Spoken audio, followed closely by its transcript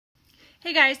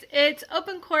Hey guys, it's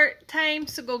open court time,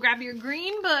 so go grab your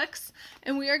green books,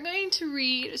 and we are going to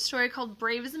read a story called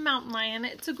Brave as a Mountain Lion.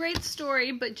 It's a great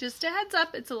story, but just a heads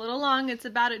up, it's a little long. It's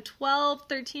about a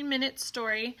 13-minute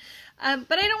story,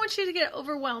 but I don't want you to get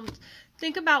overwhelmed.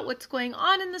 Think about what's going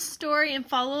on in the story and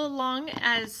follow along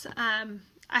as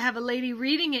I have a lady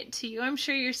reading it to you. I'm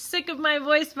sure you're sick of my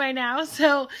voice by now,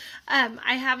 so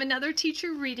I have another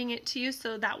teacher reading it to you,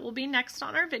 so that will be next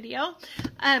on our video.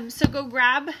 So go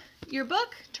grab your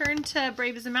book, turn to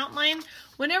Brave as a Mountain Lion.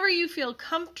 Whenever you feel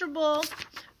comfortable,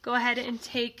 go ahead and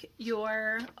take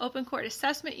your open court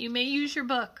assessment. You may use your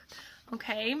book.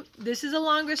 Okay, this is a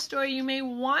longer story. You may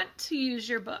want to use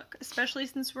your book, especially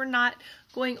since we're not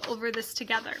going over this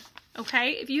together.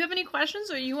 Okay, if you have any questions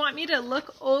or you want me to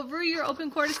look over your open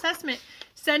court assessment,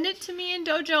 send it to me in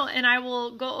Dojo and I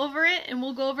will go over it and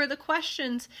we'll go over the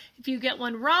questions. If you get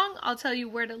one wrong, I'll tell you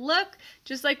where to look,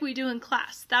 just like we do in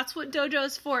class. That's what Dojo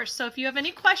is for. So if you have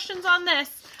any questions on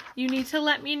this, you need to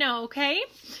let me know, okay?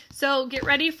 So get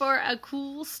ready for a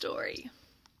cool story.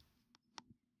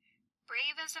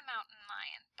 Brave as a Mountain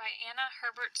Lion by Anna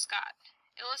Herbert Scott,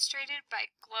 illustrated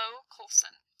by Glo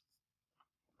Coulson.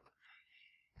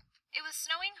 It was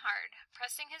snowing hard,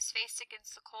 pressing his face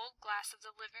against the cold glass of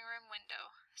the living room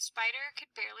window. Spider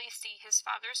could barely see his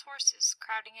father's horses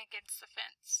crowding against the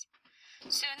fence.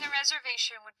 Soon the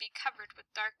reservation would be covered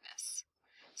with darkness.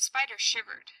 Spider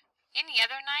shivered. Any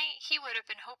other night, he would have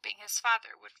been hoping his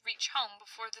father would reach home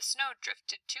before the snow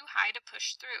drifted too high to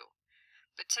push through.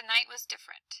 But tonight was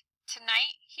different.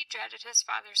 Tonight, he dreaded his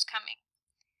father's coming.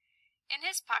 In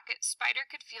his pocket, Spider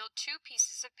could feel 2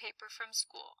 pieces of paper from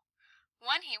school.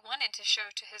 One he wanted to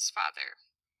show to his father.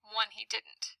 One he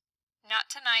didn't. Not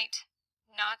tonight.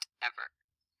 Not ever.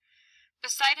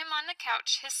 Beside him on the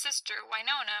couch, his sister,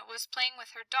 Winona, was playing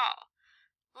with her doll.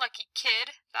 Lucky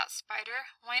kid, thought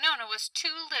Spider. Winona was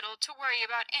too little to worry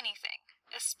about anything,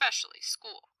 especially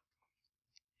school.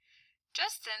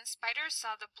 Just then, Spider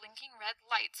saw the blinking red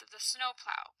lights of the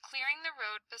snowplow clearing the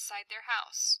road beside their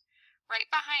house. Right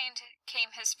behind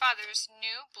came his father's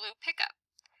new blue pickup.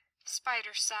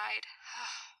 Spider sighed.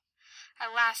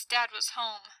 At last Dad was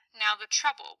home. Now the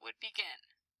trouble would begin.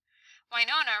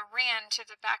 Winona ran to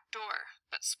the back door,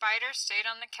 but Spider stayed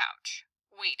on the couch,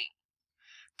 waiting.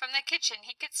 From the kitchen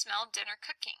he could smell dinner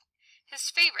cooking, his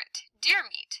favorite, deer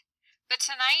meat, but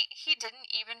tonight he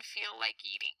didn't even feel like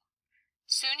eating.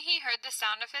 Soon he heard the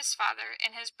sound of his father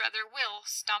and his brother Will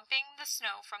stomping the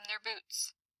snow from their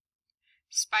boots.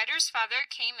 Spider's father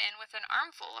came in with an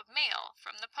armful of mail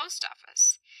from the post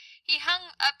office. He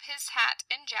hung up his hat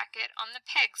and jacket on the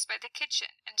pegs by the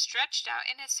kitchen and stretched out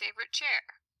in his favorite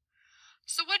chair.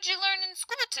 "So what'd you learn in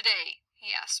school today?"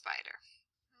 he asked Spider.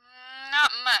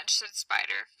 "Not much," said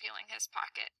Spider, feeling his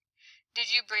pocket.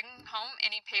 "Did you bring home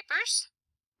any papers?"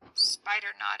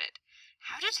 Spider nodded.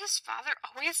 How did his father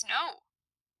always know?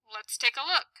 "Let's take a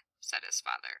look," said his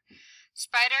father.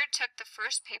 Spider took the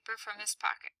first paper from his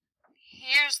pocket.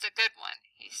 "Here's the good one,"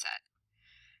 he said.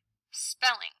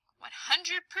 "Spelling,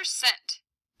 100%.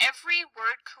 Every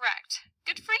word correct.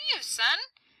 Good for you, son."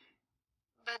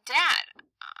 "But Dad,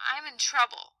 I'm in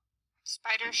trouble."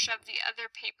 Spider shoved the other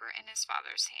paper in his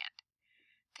father's hand.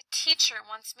 "The teacher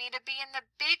wants me to be in the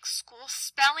big school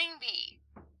spelling bee."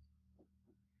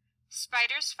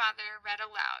 Spider's father read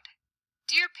aloud.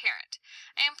 "Dear parent,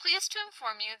 I am pleased to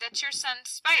inform you that your son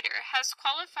Spider has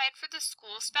qualified for the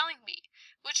school spelling bee,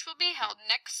 which will be held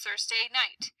next Thursday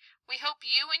night. We hope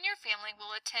you and your family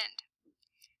will attend."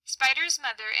 Spider's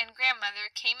mother and grandmother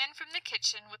came in from the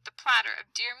kitchen with the platter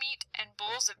of deer meat and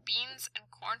bowls of beans and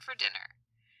corn for dinner.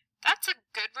 "That's a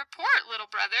good report, little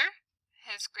brother,"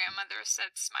 his grandmother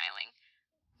said, smiling.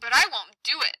 "But I won't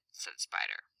do it," said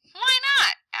Spider. "Why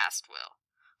not?" asked Will.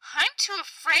 "I'm too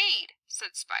afraid,"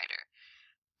 said Spider.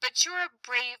 "But you're a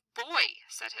brave boy,"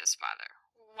 said his father.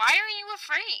 "Why are you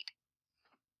afraid?"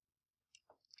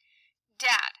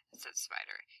 "Dad," said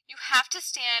Spider, "you have to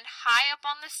stand high up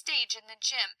on the stage in the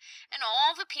gym, and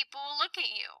all the people will look at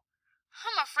you.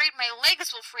 I'm afraid my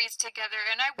legs will freeze together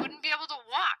and I wouldn't be able to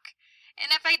walk.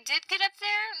 And if I did get up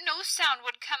there, no sound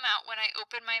would come out when I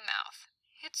opened my mouth.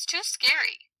 It's too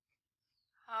scary."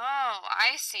 "Oh,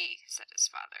 I see," said his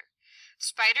father.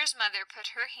 Spider's mother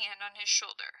put her hand on his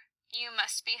shoulder. "You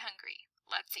must be hungry.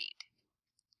 Let's eat."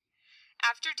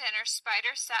 After dinner,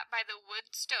 Spider sat by the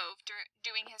wood stove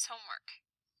doing his homework.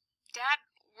 "Dad,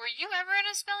 were you ever in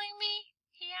a spelling bee?"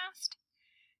 he asked.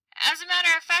 "As a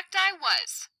matter of fact, I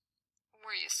was."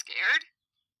 "Were you scared?"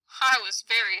 "I was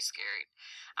very scared.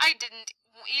 I didn't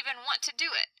even want to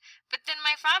do it, but then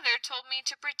my father told me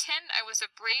to pretend I was a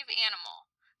brave animal,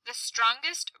 the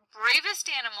strongest, bravest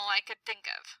animal I could think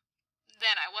of.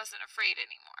 Then I wasn't afraid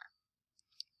anymore.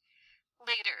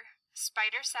 Later,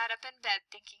 Spider sat up in bed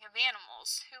thinking of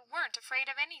animals who weren't afraid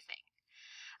of anything.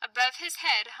 Above his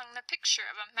head hung the picture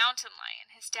of a mountain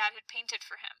lion his dad had painted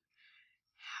for him.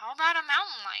 How about a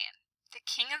mountain lion? The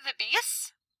king of the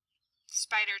beasts?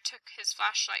 Spider took his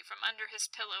flashlight from under his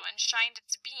pillow and shined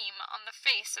its beam on the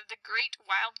face of the great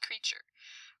wild creature.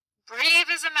 Brave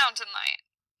as a mountain lion,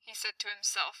 he said to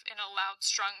himself in a loud,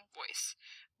 strong voice.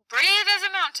 Brave as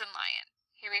a mountain lion,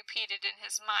 he repeated in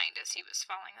his mind as he was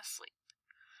falling asleep.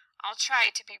 I'll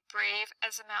try to be brave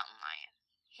as a mountain lion,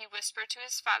 he whispered to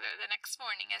his father the next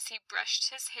morning as he brushed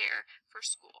his hair for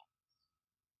school.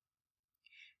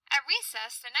 At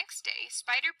recess the next day,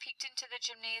 Spider peeked into the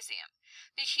gymnasium.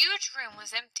 The huge room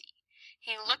was empty.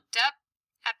 He looked up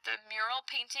at the mural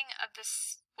painting of the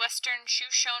western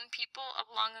Shoshone people of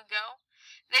long ago.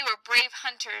 They were brave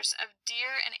hunters of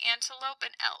deer and antelope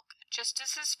and elk, just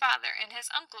as his father and his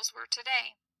uncles were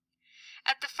today.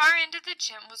 At the far end of the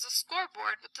gym was a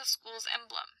scoreboard with the school's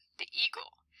emblem, the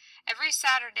eagle. Every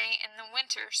Saturday in the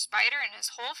winter, Spider and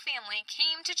his whole family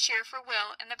came to cheer for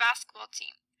Will and the basketball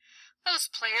team. Those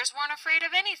players weren't afraid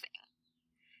of anything.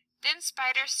 Then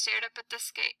Spider stared up at the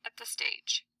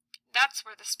stage. That's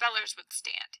where the spellers would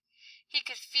stand. He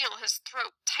could feel his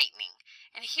throat tightening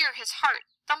and hear his heart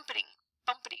thumping,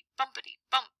 bumpity, bumpity,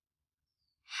 bump.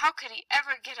 How could he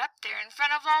ever get up there in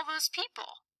front of all those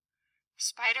people?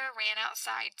 Spider ran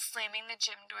outside, slamming the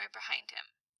gym door behind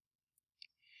him.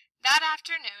 That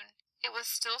afternoon, it was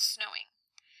still snowing.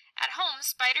 At home,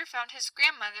 Spider found his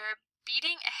grandmother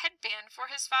beading a headband for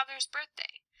his father's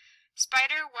birthday.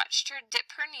 Spider watched her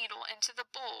dip her needle into the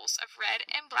bowls of red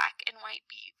and black and white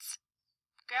beads.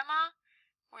 Grandma,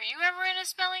 were you ever in a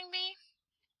spelling bee?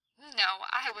 No,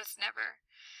 I was never,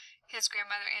 his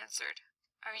grandmother answered.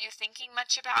 Are you thinking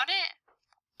much about it?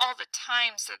 All the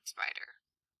time, said Spider.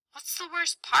 What's the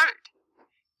worst part?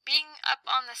 Being up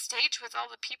on the stage with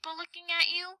all the people looking at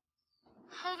you?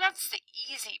 Oh, that's the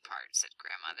easy part, said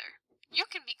Grandmother. You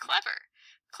can be clever.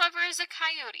 Clever as a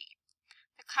coyote.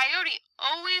 The coyote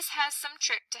always has some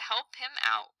trick to help him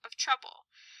out of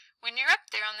trouble. When you're up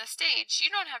there on the stage,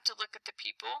 you don't have to look at the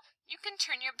people. You can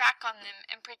turn your back on them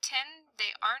and pretend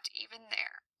they aren't even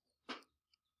there.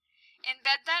 In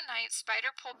bed that night,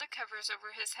 Spider pulled the covers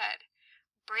over his head.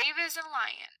 Brave as a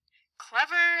lion,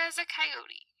 clever as a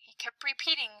coyote, he kept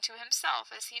repeating to himself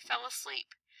as he fell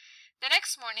asleep. The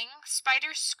next morning,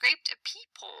 Spider scraped a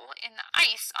peephole in the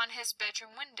ice on his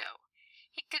bedroom window.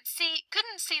 He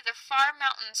couldn't see the far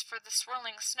mountains for the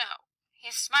swirling snow. He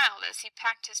smiled as he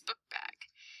packed his book bag.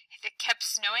 If it kept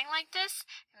snowing like this,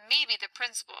 maybe the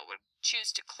principal would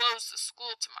choose to close the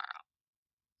school tomorrow.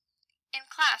 In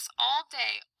class all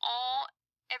day, all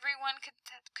everyone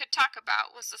could talk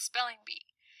about was the spelling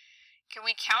bee. Can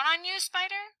we count on you,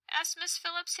 Spider? Asked Miss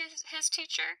Phillips, his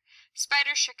teacher.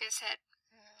 Spider shook his head.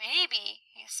 Maybe,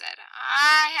 he said.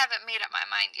 I haven't made up my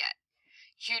mind yet.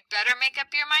 You'd better make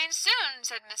up your mind soon,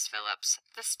 said Miss Phillips.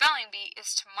 The spelling bee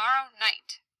is tomorrow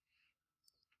night.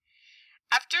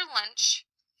 After lunch,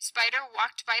 Spider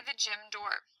walked by the gym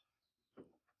door.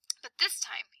 But this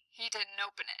time, he didn't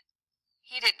open it.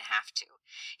 He didn't have to.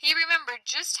 He remembered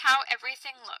just how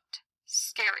everything looked.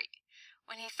 Scary.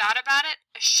 When he thought about it,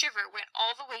 a shiver went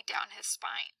all the way down his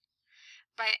spine.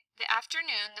 By the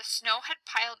afternoon, the snow had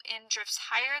piled in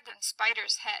drifts higher than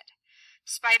Spider's head.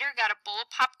 Spider got a bowl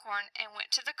of popcorn and went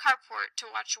to the carport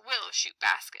to watch Will shoot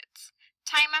baskets.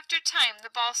 Time after time, the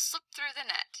ball slipped through the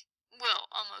net. Will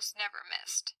almost never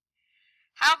missed.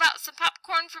 How about some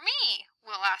popcorn for me?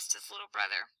 Will asked his little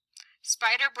brother.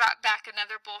 Spider brought back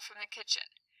another bowl from the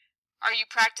kitchen. Are you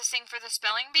practicing for the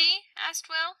spelling bee? Asked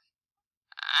Will.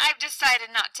 I've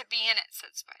decided not to be in it,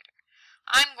 said Spider.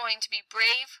 I'm going to be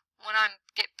brave when I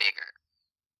get bigger.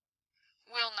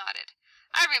 Will nodded.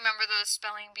 I remember those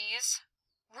spelling bees.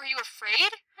 Were you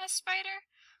afraid? Asked Spider.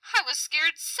 I was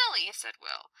scared silly, said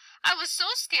Will. I was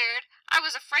so scared I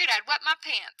was afraid I'd wet my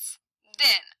pants.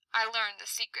 Then I learned the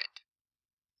secret.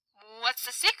 What's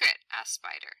the secret? Asked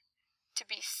Spider. To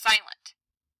be silent.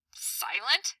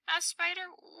 Silent? Asked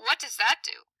Spider. What does that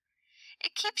do?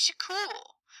 It keeps you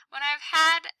cool. When I've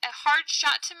had a hard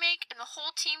shot to make and the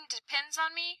whole team depends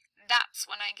on me, that's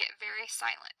when I get very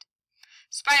silent.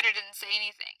 Spider didn't say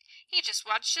anything. He just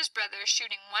watched his brother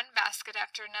shooting one basket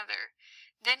after another.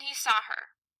 Then he saw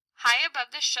her. High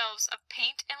above the shelves of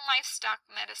paint and livestock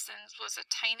medicines was a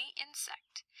tiny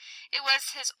insect. It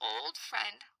was his old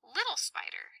friend, Little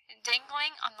Spider,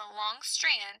 dangling on the long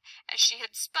strand as she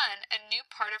had spun a new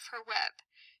part of her web.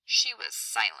 She was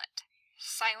silent,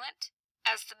 silent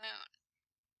as the moon.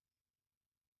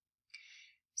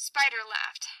 Spider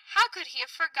laughed. How could he have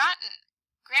forgotten?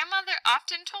 Grandmother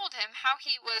often told him how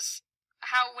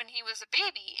when he was a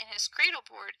baby in his cradle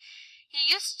board, he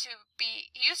used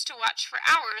to watch for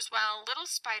hours while a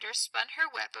little spider spun her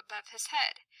web above his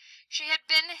head. She had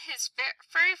been his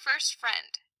very first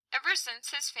friend, ever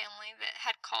since his family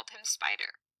had called him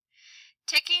Spider.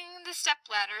 Taking the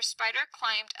stepladder, Spider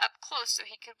climbed up close so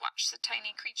he could watch the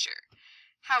tiny creature.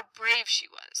 How brave she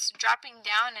was, dropping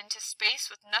down into space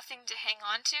with nothing to hang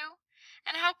on to,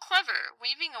 and how clever,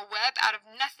 weaving a web out of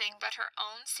nothing but her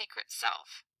own secret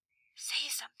self. "Say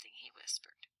something," he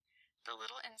whispered. The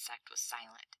little insect was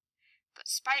silent, but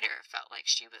Spider felt like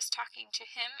she was talking to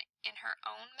him in her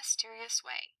own mysterious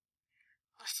way.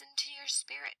 "Listen to your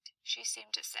spirit," she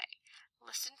seemed to say.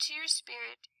 "Listen to your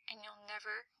spirit, and you'll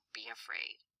never be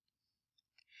afraid."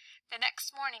 The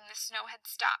next morning the snow had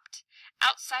stopped.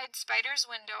 Outside Spider's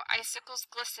window icicles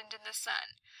glistened in the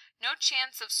sun. No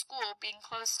chance of school being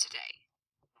closed today.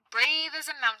 Brave as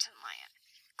a mountain lion,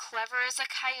 clever as a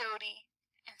coyote,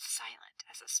 and silent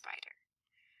as a spider.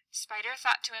 Spider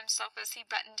thought to himself as he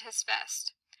buttoned his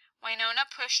vest. Winona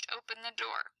pushed open the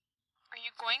door. "Are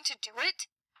you going to do it?"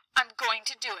 "I'm going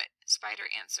to do it," Spider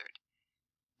answered.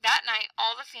 That night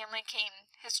all the family came,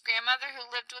 his grandmother who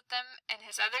lived with them, and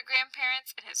his other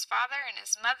grandparents, and his father and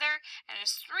his mother, and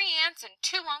his 3 aunts and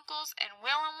 2 uncles, and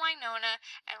Will and Winona,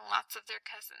 and lots of their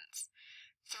cousins.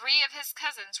 3 of his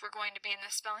cousins were going to be in the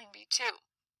spelling bee too.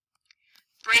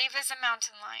 Brave as a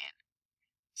mountain lion.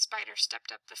 Spider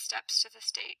stepped up the steps to the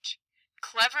stage.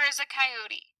 Clever as a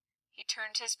coyote. He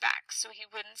turned his back so he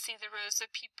wouldn't see the rows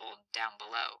of people down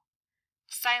below.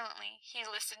 Silently he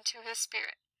listened to his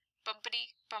spirit.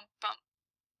 Bumpity, bump, bump,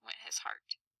 went his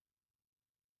heart.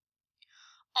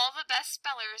 All the best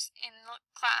spellers in the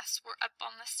class were up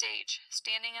on the stage,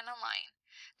 standing in a line.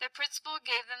 The principal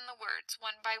gave them the words,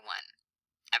 one by one.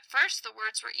 At first the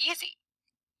words were easy.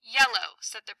 "Yellow,"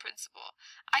 said the principal.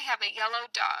 "I have a yellow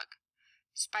dog."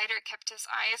 Spider kept his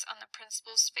eyes on the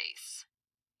principal's face.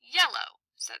 "Yellow,"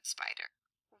 said Spider.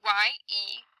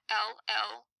 Y-E-L-L-O-W.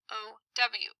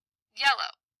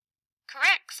 Yellow.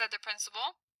 "Correct," said the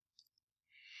principal.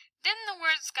 Then the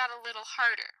words got a little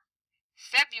harder.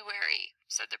 "February,"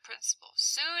 said the principal.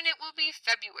 "Soon it will be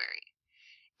February."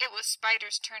 It was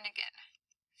Spider's turn again.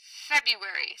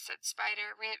 "February," said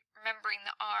Spider, remembering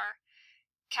the R.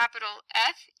 Capital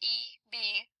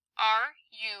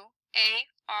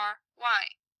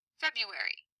F-E-B-R-U-A-R-Y.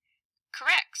 February.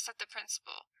 "Correct," said the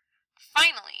principal.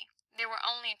 Finally, there were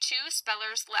only 2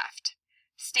 spellers left,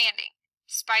 standing,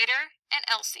 Spider and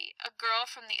Elsie, a girl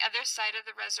from the other side of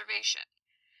the reservation.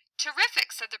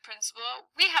 "Terrific," said the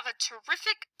principal. "We have a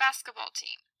terrific basketball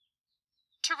team."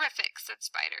 "Terrific," said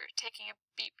Spider, taking a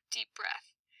deep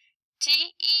breath.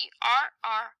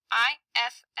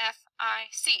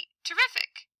 T-E-R-R-I-F-F-I-C.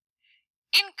 Terrific.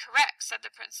 "Incorrect," said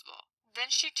the principal. Then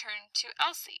she turned to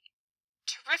Elsie.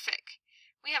 "Terrific.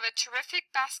 We have a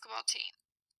terrific basketball team."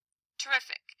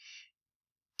 "Terrific.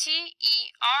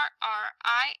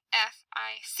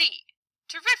 T-E-R-R-I-F-I-C.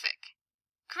 Terrific."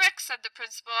 "Correct," said the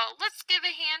principal. "Let's give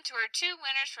a hand to our 2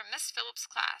 winners from Miss Phillips'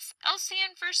 class, Elsie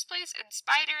in first place and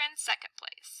Spider in second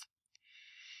place."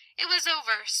 It was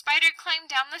over. Spider climbed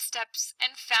down the steps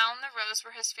and found the rows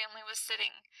where his family was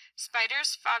sitting.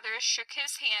 Spider's father shook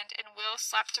his hand and Will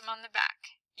slapped him on the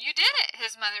back. "You did it,"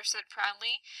 his mother said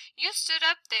proudly. "You stood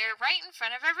up there right in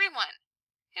front of everyone."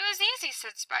 "It was easy,"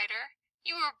 said Spider.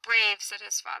 "You were brave," said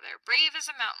his father. "Brave as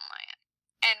a mountain lion."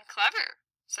 "And clever,"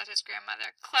 said his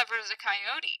grandmother. "Clever as a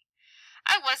coyote."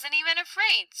 "I wasn't even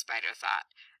afraid," Spider thought.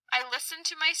 "I listened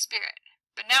to my spirit.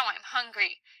 But now I'm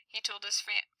hungry," he told his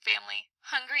family.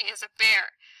 "Hungry as a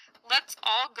bear. Let's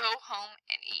all go home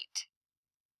and eat."